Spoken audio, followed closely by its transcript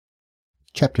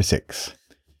Chapter 6.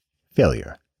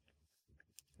 Failure.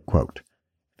 Quote,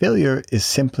 "Failure is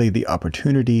simply the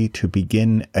opportunity to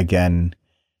begin again,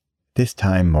 this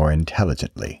time more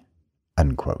intelligently."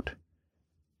 Unquote.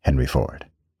 Henry Ford.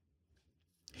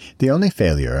 The only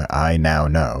failure I now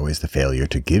know is the failure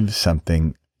to give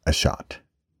something a shot.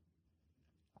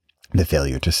 The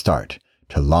failure to start,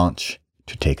 to launch,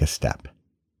 to take a step.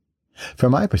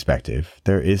 From my perspective,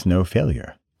 there is no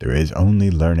failure. There is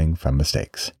only learning from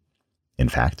mistakes. In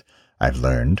fact, I've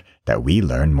learned that we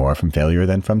learn more from failure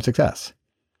than from success.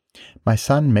 My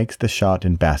son makes the shot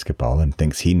in basketball and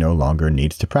thinks he no longer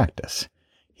needs to practice.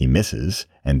 He misses,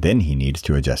 and then he needs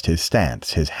to adjust his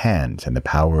stance, his hands, and the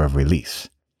power of release.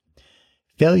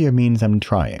 Failure means I'm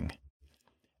trying.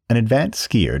 An advanced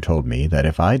skier told me that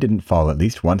if I didn't fall at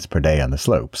least once per day on the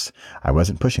slopes, I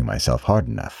wasn't pushing myself hard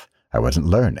enough. I wasn't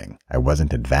learning. I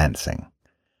wasn't advancing.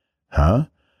 Huh?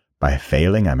 By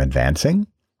failing, I'm advancing?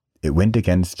 It went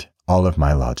against all of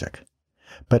my logic.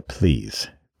 But please,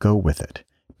 go with it.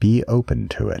 Be open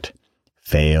to it.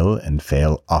 Fail and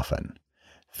fail often.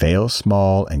 Fail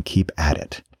small and keep at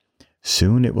it.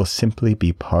 Soon it will simply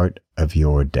be part of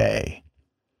your day.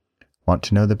 Want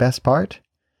to know the best part?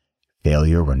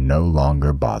 Failure will no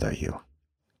longer bother you.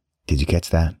 Did you catch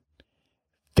that?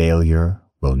 Failure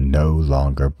will no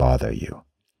longer bother you.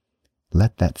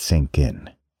 Let that sink in.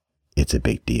 It's a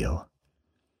big deal.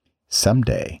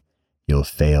 Someday, you'll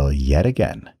fail yet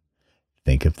again.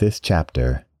 Think of this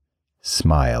chapter,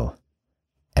 smile,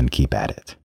 and keep at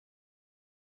it.